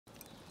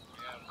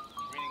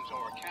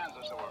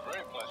Kansas that were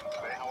very pleasant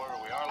today. However,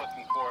 we are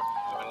looking for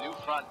a new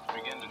front to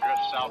begin to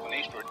drift south and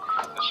eastward.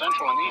 The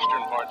central and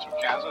eastern parts of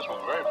Kansas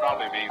will very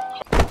probably be...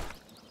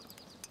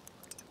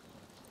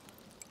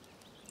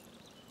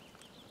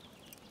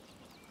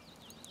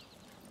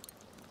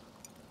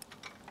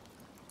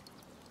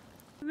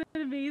 Isn't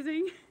that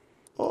amazing?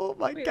 Oh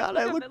my god,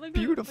 I look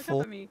beautiful.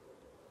 Look up at me.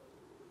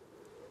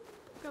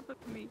 Look up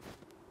at me.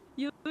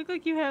 You look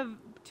like you have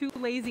two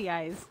lazy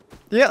eyes.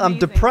 Yeah, I'm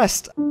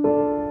depressed.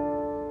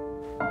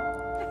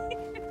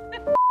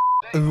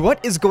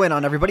 What is going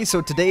on, everybody?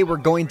 So today we're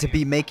going to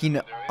be making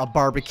a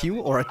barbecue,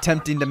 or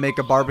attempting to make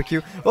a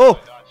barbecue. Oh,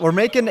 we're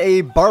making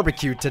a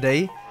barbecue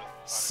today.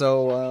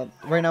 So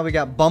right now we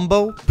got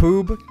Bumbo,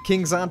 Poob,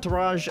 King's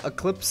Entourage,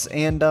 Eclipse,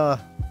 and I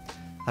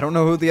don't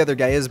know who the other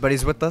guy is, but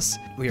he's with us.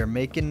 We are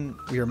making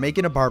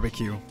a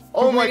barbecue.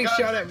 Oh my god!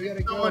 Shot at. We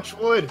gotta go. So much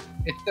wood.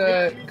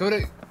 It's go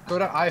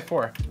to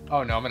I-4.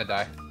 Oh no, I'm gonna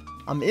die.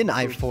 I'm in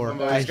I-4.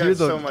 No, I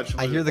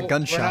hear the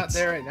gunshots. We're not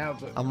there right now,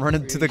 but I'm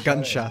running to the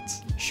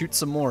gunshots. Shoot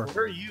some more.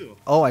 Where are you?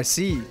 Oh, I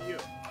see.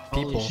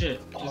 People.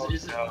 Holy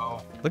shit.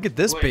 No. Look at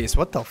this base.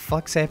 What the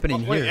fuck's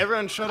happening Wait, here?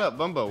 everyone shut up.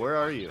 Bumbo, where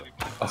are you?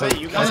 Say,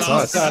 you guys.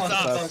 That's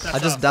us. I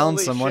just downed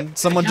someone. Shit.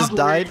 Someone just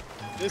died.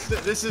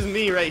 This is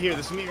me right here.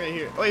 This is me right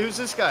here. Wait, who's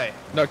this guy?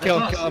 No, kill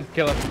him. I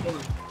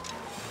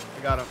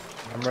got him.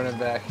 I'm running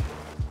back.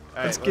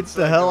 All Let's right, get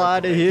the hell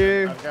out of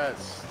here. I've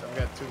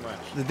got too much.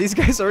 Did these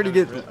guys already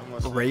get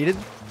raided?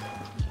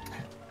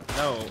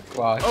 No.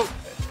 Wow.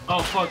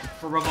 Oh fuck,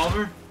 for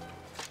revolver?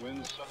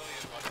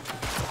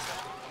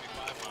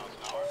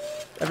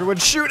 Everyone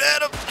shoot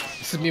at him!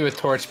 This is me with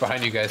torch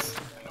behind you guys.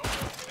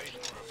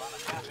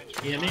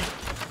 You hit me?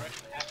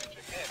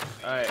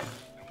 Alright.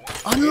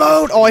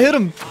 Unload! Oh, I hit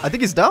him! I think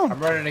he's down. I'm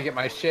running to get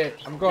my shit.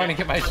 I'm going to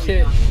get my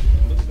shit.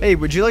 Hey,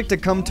 would you like to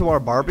come to our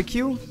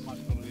barbecue?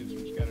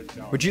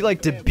 Would you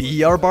like to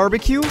be our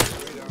barbecue?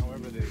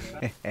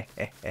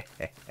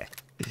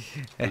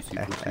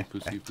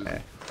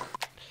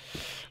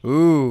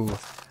 Ooh.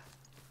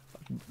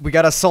 We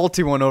got a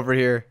salty one over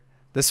here.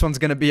 This one's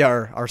gonna be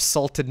our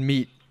salted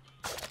meat.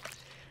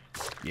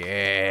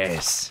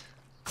 Yes.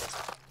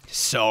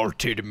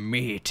 Salted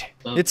meat.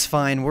 It's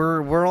fine.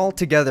 We're all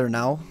together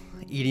now,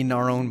 eating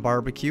our own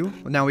barbecue.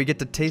 Now we get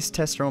to taste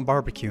test our own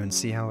barbecue and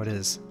see how it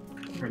is.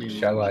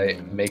 Shall I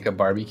make a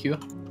barbecue?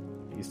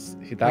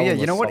 Oh, yeah,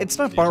 you know what? It's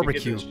not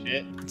barbecue.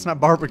 It's not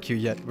barbecue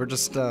yet. We're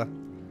just yeah,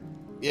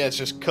 it's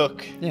just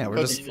cook. Yeah, we're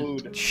just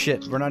food.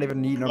 Shit. We're not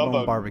even eating our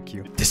own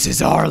barbecue. This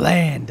is our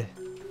land.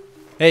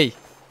 Hey,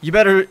 you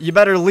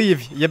better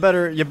leave. You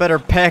better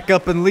pack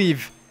up and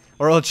leave,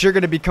 or else you're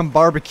gonna become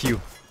barbecue.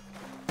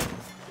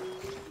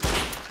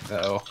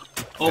 Uh-oh.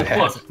 Oh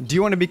fuck. Do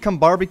you want to become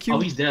barbecue? Oh,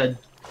 he's dead.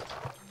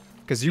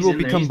 Because you will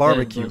become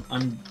barbecue.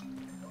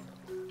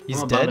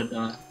 He's dead?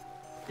 Yeah,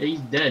 he's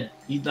dead.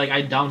 He's like,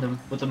 I downed him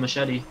with a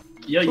machete.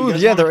 Yo, Ooh,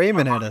 yeah, they're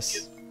aiming at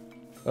us.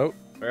 Oh.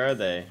 Where are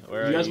they?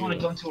 Where you are guys you? want to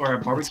come to our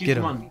barbecue? Get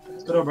Come on,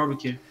 let's go to our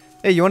barbecue.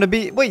 Hey, you want to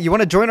be? Wait, you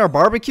want to join our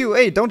barbecue?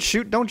 Hey, don't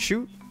shoot! Don't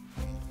shoot!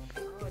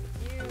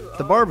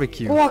 The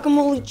barbecue.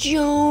 Guacamole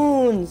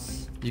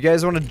Jones. You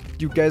guys want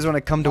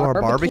to come to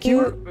our barbecue?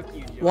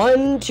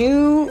 1,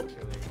 2,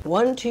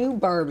 1, 2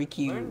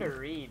 barbecue. Learn to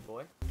read,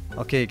 boy.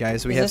 Okay,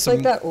 guys, we Is have this some.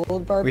 like that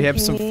old barbecue We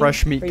have some meme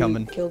fresh meat where you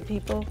coming. Kill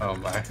people. Oh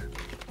my.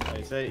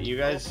 I say, you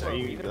guys, are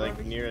you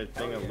like near a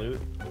thing of loot?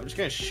 I'm just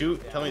gonna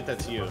shoot. Tell me if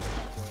that's you.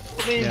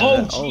 Yeah,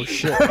 oh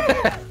shit!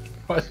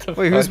 What the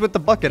Wait, who's with the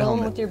bucket Kill him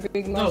helmet? with your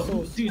big No,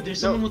 muscles. dude, there's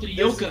someone with a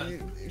yoka.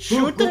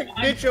 Shoot that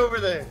bitch over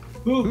there.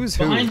 Who's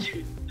who? Behind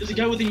you. There's a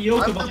guy with a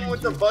yoka I'm the one behind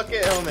with you. the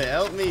bucket helmet.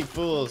 Help me,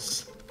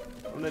 fools.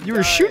 I'm gonna You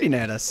were die. shooting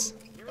at us.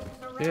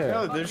 Yeah.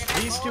 No, there's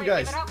these two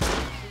guys.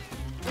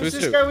 Who's Who's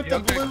this who? guy with the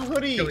blue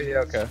hoodie?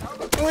 Okay.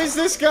 Who is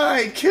this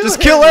guy? Kill Just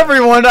him. kill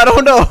everyone. I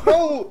don't know.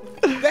 No,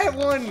 that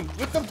one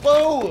with the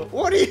bow.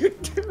 What are you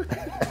doing?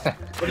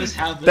 What is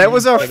happening? That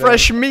was our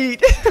fresh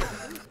meat.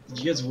 Did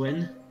you guys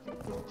win?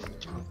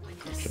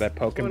 Should I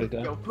poke him to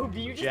death? Yo, Pooh,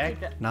 you just Jack? did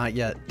that. Not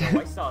yet.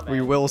 I saw that.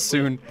 We will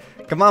soon.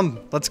 Come on,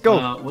 let's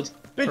go. What's...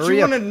 Bitch, Hurry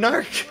you up. want a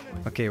narc?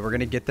 Okay, we're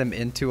gonna get them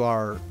into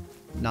our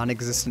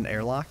non-existent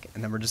airlock,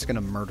 and then we're just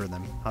gonna murder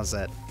them. How's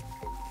that?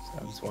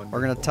 Sounds wonderful.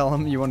 We're gonna tell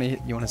them you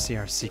wanna see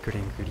our secret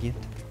ingredient.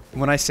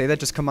 When I say that,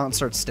 just come out and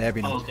start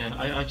stabbing them. Oh, okay.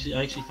 I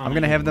actually found I'm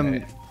gonna have them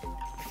Okay.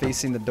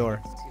 facing the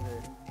door.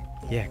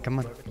 Yeah, come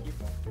on.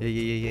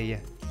 Yeah.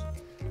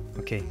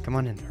 Okay, come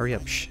on in. Hurry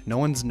up. Shh. No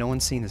one's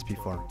seen this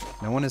before.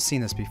 No one has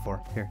seen this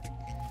before. Here.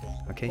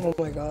 Okay. Oh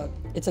my god,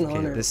 it's an Okay.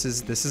 honor. This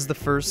is the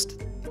first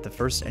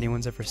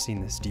anyone's ever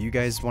seen this. Do you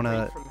guys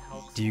wanna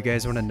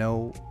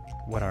know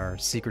what our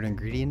secret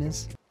ingredient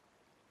is?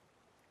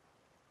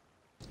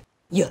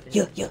 Yeah.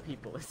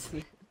 People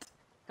listen.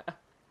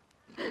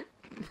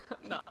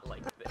 Not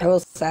like this. I will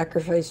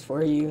sacrifice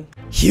for you.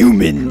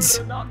 Humans.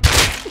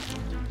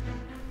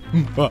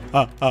 You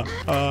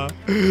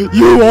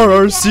are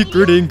our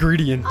secret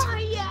ingredient. Oh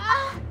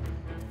yeah.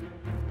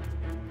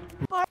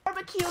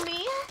 Barbecue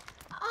me.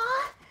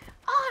 Oh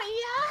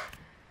yeah.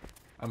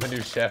 I'm a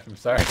new chef. I'm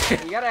sorry.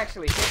 You gotta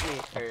actually hit me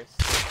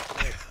first.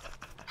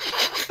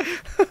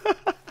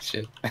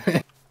 shit.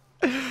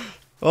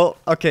 Well,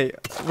 okay,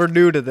 we're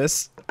new to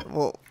this.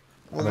 We'll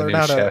I'm a learn new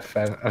how to. chef.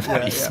 I'm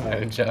not used to my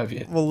own job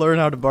yet. We'll learn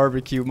how to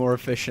barbecue more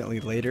efficiently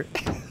later.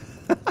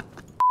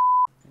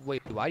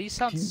 Wait, why do you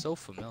sound so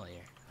familiar?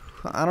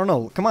 I don't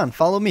know. Come on,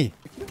 follow me.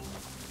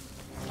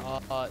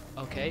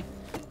 Okay.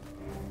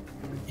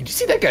 Did you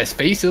see that guy's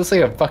face? He looks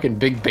like a fucking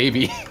big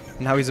baby.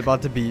 Now he's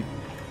about to be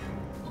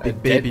A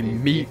big dead baby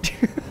meat.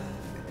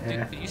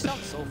 Yeah. Dude, you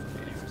sound so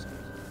familiar for some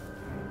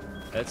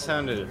reason. That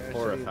sounded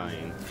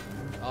horrifying.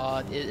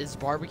 It's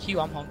barbecue.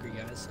 I'm hungry,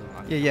 guys.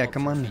 So Yeah, I'm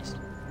come up for on. a feast.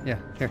 Yeah,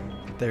 here.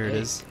 There it Hey.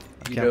 is.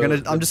 You Okay,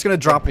 know, I'm just gonna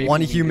drop baby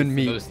one meat human is the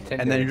meat, most and then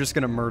tender. you're just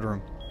gonna murder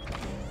him.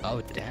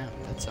 Oh damn,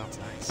 that sounds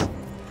nice.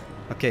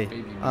 Okay.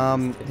 Baby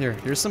meat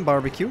is Here's some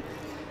barbecue,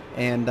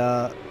 and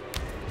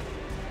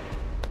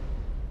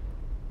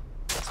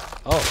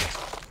Oh,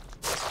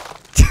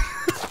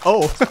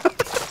 oh.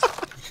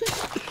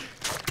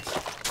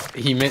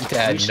 He meant to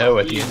add no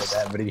at the end of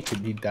that, but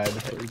he died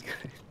before he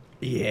could.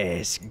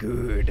 Yes,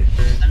 good.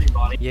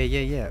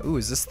 Yeah. Ooh,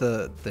 is this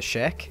the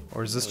shack,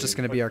 or is this just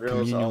gonna be our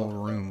Grill's communal all-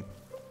 room?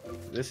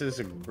 This is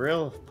a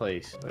grill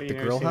place. Oh, you The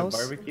never grill seen house? a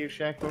barbecue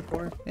shack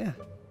before? Yeah,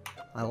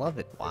 I love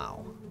it.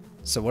 Wow.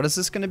 So what is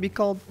this gonna be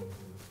called?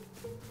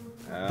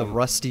 The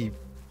rusty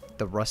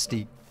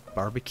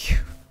barbecue.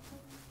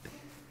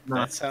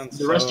 That sounds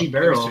The so- rusty We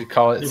barrel. should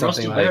call it The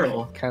something rusty like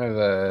barrel. kind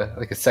of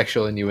like a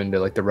sexual innuendo,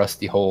 like the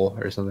rusty hole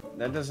or something.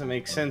 That doesn't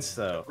make sense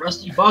though.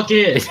 Rusty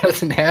bucket. It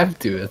doesn't have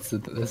to. That's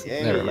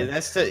Yeah, never mind.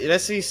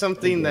 that's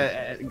something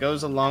that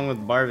goes along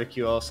with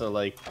barbecue also,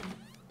 like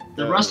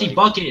The rusty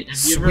bucket. Have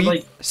you ever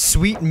like?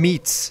 Sweet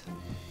meats.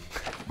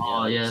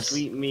 Oh yes.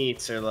 sweet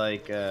meats or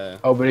like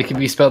Oh, but it can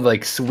be spelled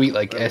like sweet,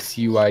 like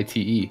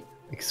S-U-I-T-E,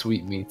 like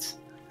sweet meats.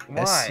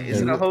 why? Is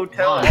Is it it a a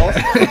hotel also?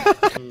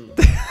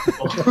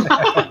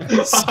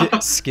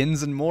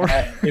 Skins and more.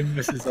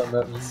 Emphasis on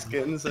that one.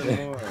 Skins and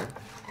more.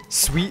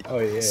 Sweet. Oh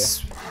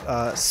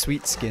yeah.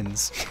 Sweet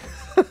skins.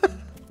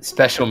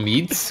 Special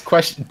meats?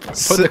 Question.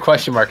 Put the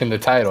question mark in the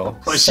title.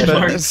 Question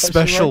mark.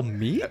 Special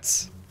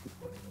meats?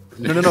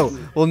 No.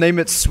 We'll name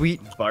it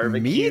Sweet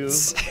Barbecue.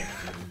 Meats.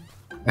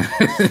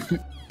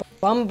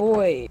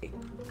 Bumboy.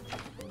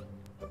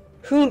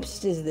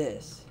 Whomst is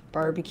this?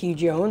 Barbecue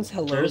Jones?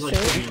 Hello, There's like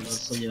sir. 3 of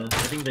us, so yeah. I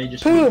think they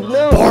just. Poop, moved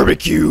no. on.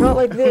 Barbecue. Not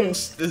like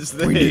this. Is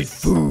We need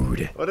this?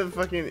 food. What a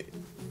fucking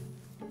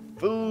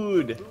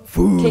food.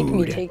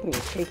 Food. Take me.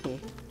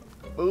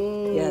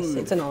 Food. Yes,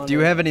 it's an honor. Do you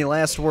have any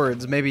last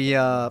words? Maybe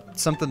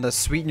something to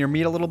sweeten your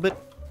meat a little bit?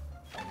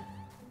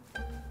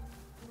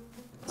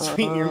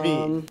 Sweeten your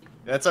meat.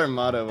 That's our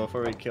motto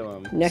before we kill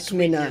him. Neck me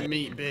Sweeten your nut.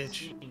 meat,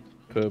 bitch.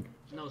 Poop.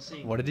 No,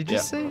 sing. What did he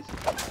just say?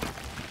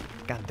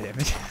 God damn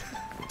it.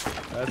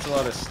 That's a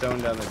lot of stone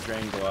down the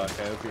drain, Glock.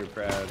 I hope you're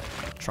proud.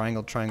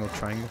 Triangle.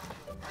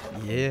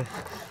 Yeah.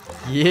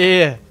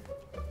 Yeah.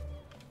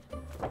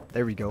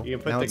 There we go. You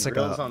can put now the it's like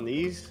grills a on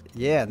these?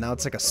 yeah. Now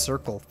it's like a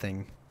circle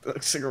thing.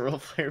 Looks like a real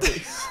fire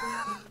base.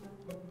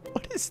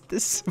 What is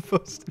this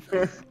supposed to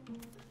be?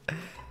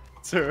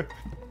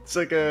 It's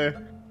like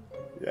a...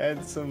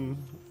 Add some...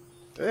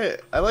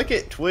 I like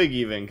it twig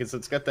even, because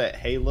it's got that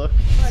hay look.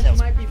 You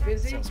might be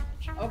busy.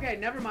 Okay,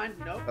 never mind.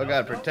 Nope. Oh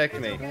god, protect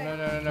me.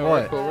 No.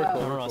 What? We're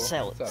cool.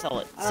 Sell it. What's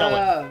up?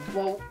 Sell it.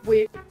 Well,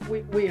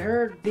 we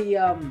heard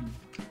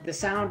the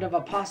sound of a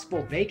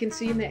possible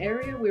vacancy in the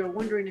area. We were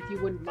wondering if you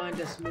wouldn't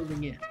mind us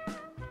moving in.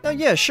 Oh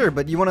yeah, sure.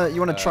 But you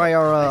wanna try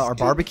our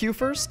barbecue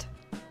first?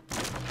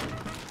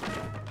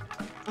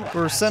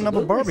 We're setting up a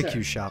absolutely,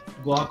 barbecue sir. shop.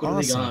 Guac,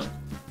 what do they Awesome.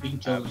 got? Bean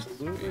chili.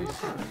 Absolutely. Nice.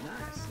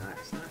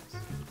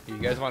 You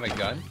guys want a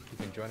gun? You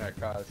can join our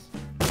cause.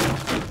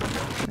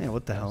 Yeah.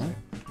 What the hell?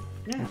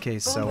 Yeah. Okay,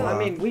 so I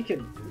mean, we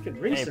could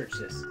research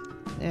this.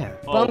 yeah.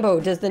 Bumbo,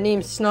 does the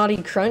name Snotty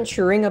Crunch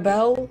ring a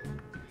bell?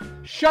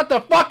 Shut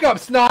the fuck up,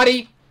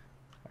 Snotty!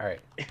 Alright.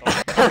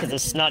 Because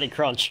it's Snotty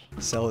Crunch.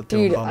 Sell it to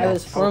Dude, him. I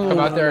was formerly Come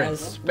out known there and as...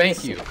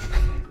 spank you.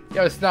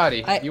 Yo,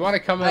 Snotty, you want to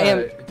come I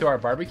am- to our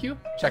barbecue?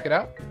 Check it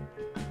out.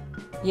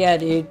 Yeah,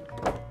 dude.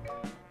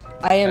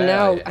 I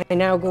Yeah.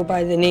 now go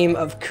by the name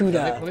of Let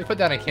Kuda. me put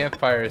down a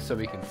campfire so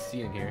we can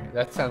see in here.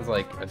 That sounds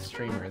like a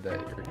streamer that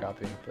you're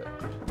copying, but...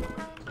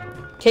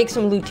 Take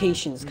some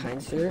lutations,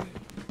 kind sir.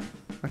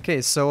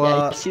 Okay, so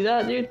Yeah, you see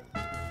that, dude?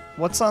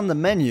 what's on the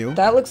menu?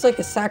 That looks like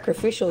a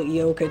sacrificial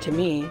Ioka to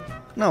me.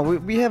 No,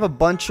 we have a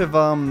bunch of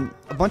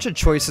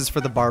choices for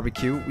the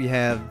barbecue. We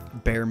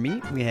have bear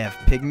meat, we have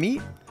pig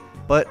meat,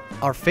 but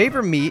our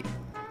favorite meat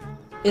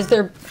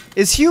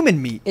is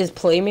human meat. Is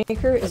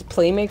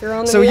Playmaker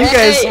on the So you menu?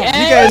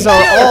 guys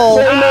are all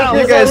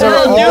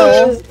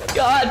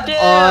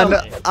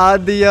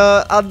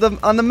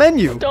on the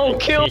menu. Don't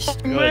kill me,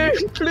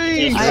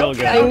 please.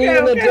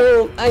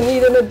 I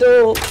need an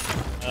adult.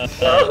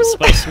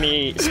 Spice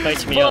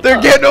me up.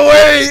 They're getting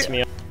away. Spice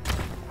me up.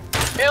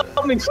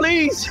 Help me,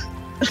 please.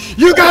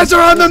 You guys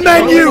are on the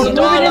menu. I don't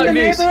die like in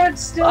the this. neighborhood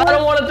still? I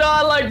don't want to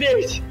die like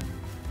this.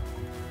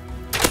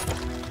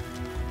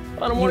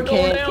 I don't want to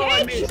go down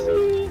like this.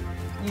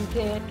 You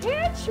can't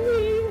catch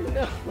me.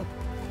 No.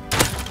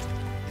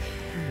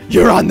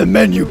 You're on the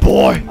menu,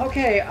 boy.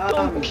 Okay,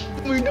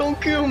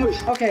 Don't kill me.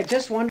 okay,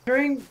 just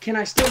wondering, can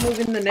I still move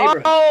in the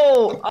neighborhood?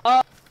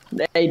 Oh!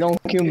 Hey,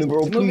 don't kill me,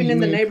 bro. Moving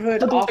in the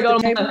neighborhood off the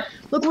table?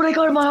 Look what I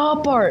got in my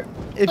hot part.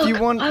 If you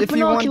want to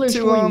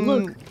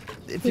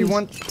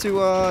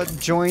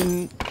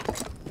join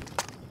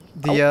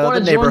the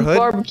neighborhood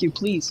barbecue,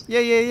 please.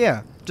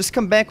 Yeah. Just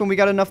come back when we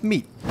got enough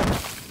meat.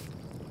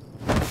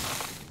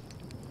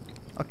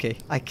 Okay,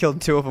 I killed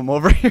 2 of them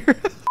over here.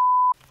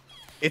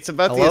 It's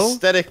about the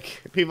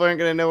aesthetic. People aren't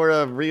gonna know we're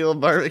a real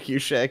barbecue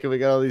shack and we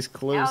got all these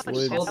closed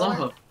lids.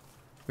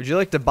 Would you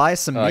like to buy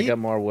some meat? I got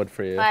more wood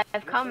for you.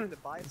 I've come.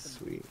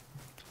 Sweet.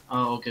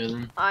 Oh, okay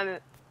then.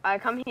 I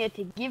come here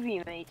to give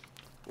you meat.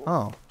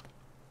 Oh.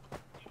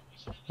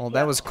 Well,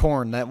 that was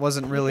corn. That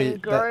wasn't really.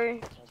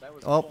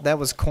 That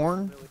was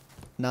corn.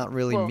 Not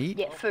really meat.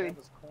 Yeah, food.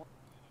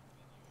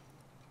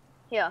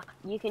 Here,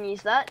 you can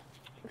use that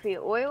for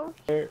your oil.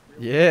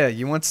 Yeah,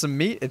 you want some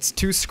meat? It's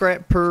 2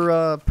 scrap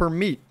per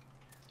meat.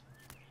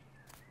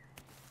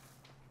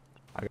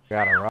 I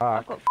got a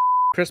rock.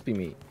 Crispy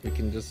meat. We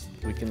can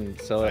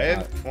sell it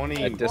at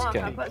 20 at discount.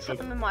 I put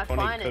something in my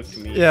finest.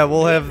 Yeah,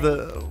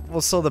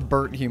 we'll sell the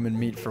burnt human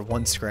meat for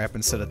 1 scrap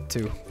instead of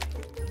 2.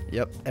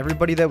 Yep,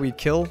 everybody that we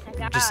kill,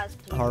 just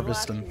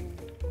harvest them.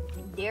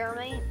 Deer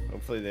meat.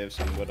 Hopefully they have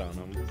some wood on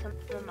them.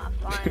 Something in my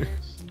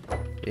finest.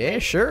 Yeah,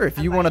 sure. If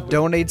you want to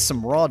donate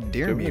some raw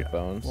deer meat,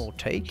 bones. we'll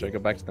take Should I it. go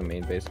back to the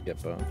main base and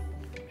get bone?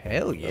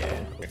 Hell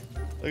yeah. Look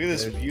at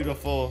this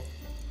beautiful.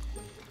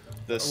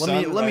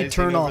 Let me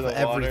turn off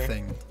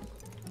everything.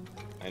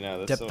 I know.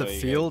 That's Depth the of way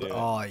you field. gotta do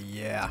it. Oh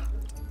yeah.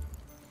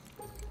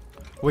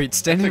 Wait,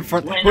 stand in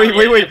front.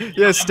 Wait.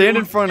 Yeah, stand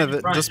in front of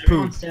it. Just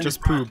poop.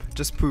 Just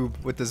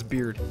poop with this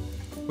beard.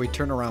 Wait,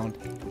 turn around.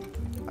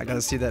 I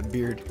gotta see that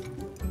beard.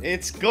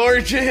 It's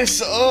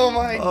gorgeous! Oh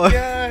my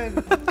god!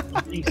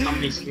 I think so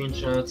many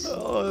screenshots.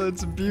 Oh,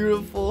 it's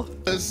beautiful.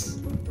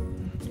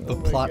 The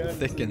plot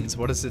thickens.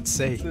 What does it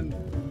say? Show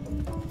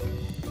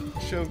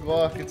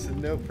Glock, it's a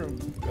note from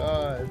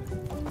God.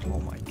 Oh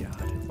my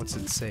god. What's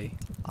it say?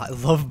 I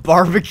love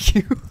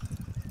barbecue.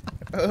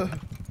 Wow.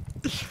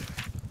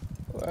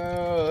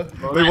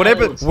 Wait, what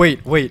happens?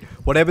 Wait.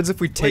 What happens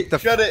if we take the?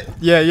 Shut it.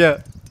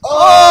 Yeah.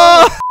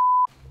 Oh!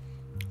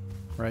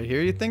 Right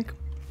here, you think?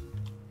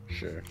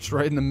 Sure. Just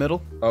right in the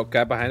middle. Oh,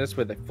 guy behind us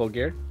with a full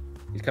gear.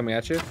 He's coming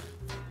at you.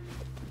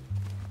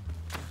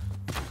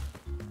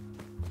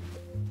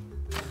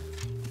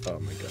 Oh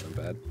my god, I'm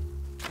bad.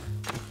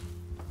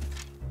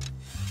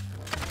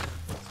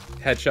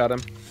 Headshot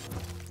him.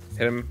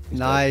 Hit him. He's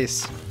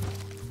Nice.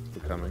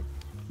 We're coming.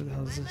 Who the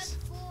hell is this?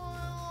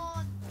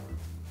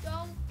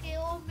 Don't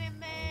kill me,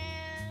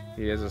 man.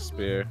 He has a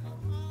spear.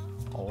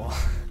 Oh.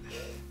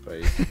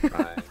 But he's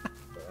trying.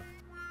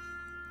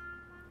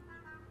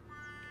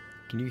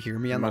 Can you hear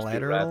me on the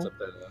ladder at all?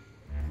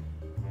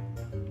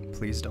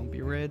 Please don't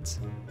be reds.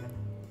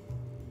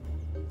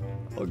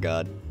 Oh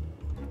god.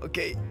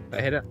 Okay.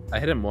 I hit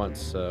him once,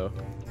 so.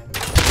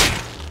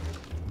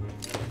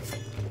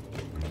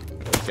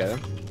 Get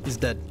him. He's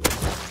dead.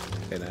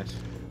 Okay, nice.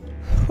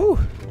 Whew.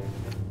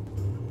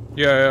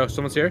 Yo,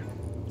 someone's here.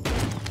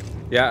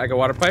 Yeah, I got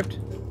water piped.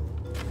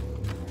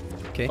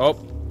 Okay. Oh,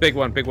 big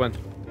one.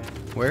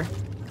 Where?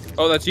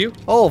 Oh, that's you?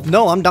 Oh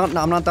no, I'm down.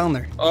 I'm not down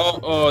there.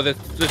 Oh,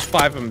 there's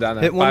 5 of them down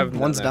there. Hit one.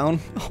 One's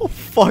down. Oh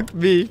fuck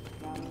me.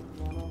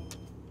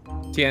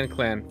 TN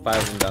clan, 5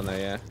 of them down there.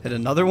 Yeah. Hit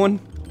another one.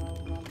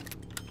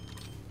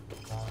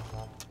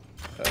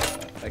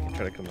 I can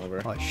try to come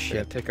over. Oh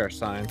shit. Take our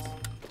signs.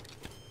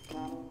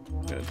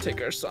 Gonna take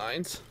our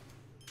signs.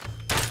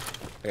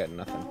 I got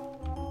nothing.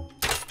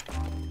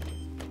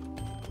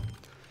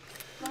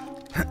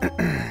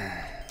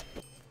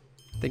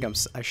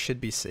 I should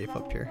be safe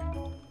up here.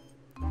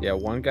 Yeah,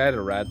 one guy had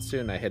a rad suit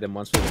and I hit him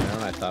once with an arrow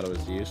and I thought it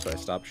was you, so I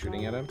stopped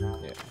shooting at him.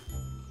 Yeah.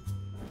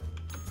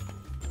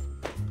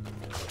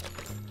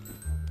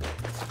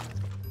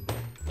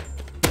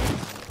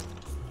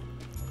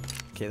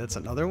 Okay, that's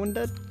another one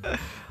dead.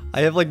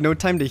 I have like no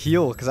time to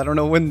heal because I don't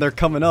know when they're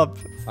coming up.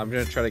 I'm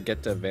gonna try to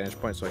get to a vantage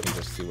point so I can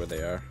just see where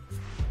they are.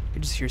 I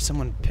can just hear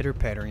someone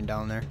pitter-pattering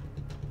down there.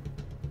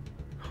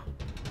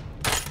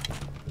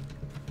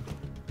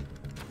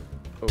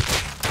 Oh,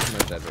 I'm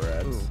dead to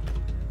rads. Ooh.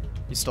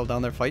 You still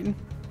down there fighting?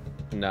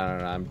 No,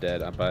 I'm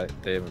dead.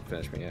 They haven't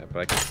finished me yet,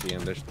 but I can see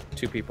them. There's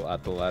 2 people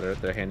at the ladder.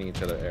 They're handing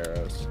each other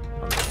arrows.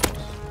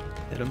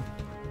 Hit him.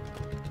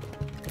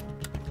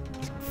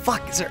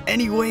 Fuck, is there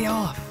any way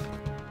off?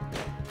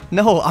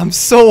 No, I'm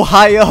so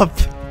high up.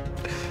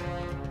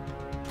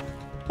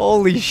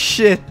 Holy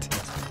shit.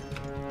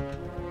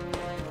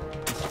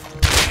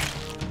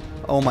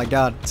 Oh my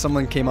god,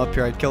 someone came up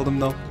here. I killed him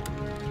though.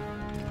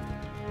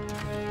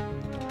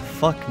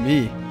 Fuck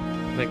me.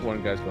 I think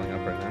one guy's going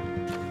up right now.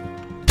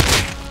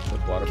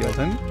 With water. Killed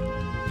him.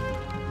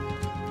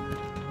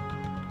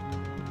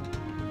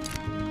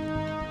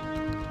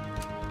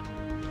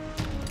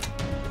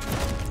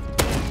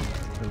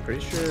 I'm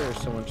pretty sure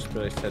someone just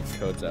really said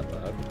codes out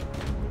loud.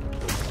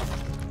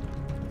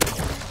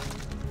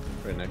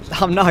 Right next to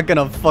I'm not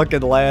gonna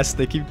fucking last.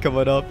 They keep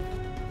coming up.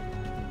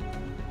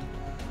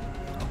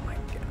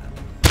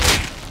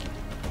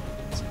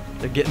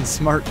 They're getting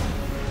smart.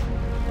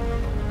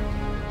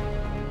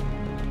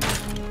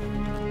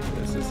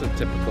 This is a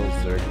typical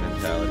Zerg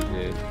mentality,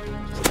 dude.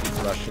 Just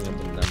keep rushing them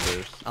with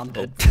numbers. I'm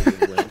dead.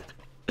 Hopefully we win.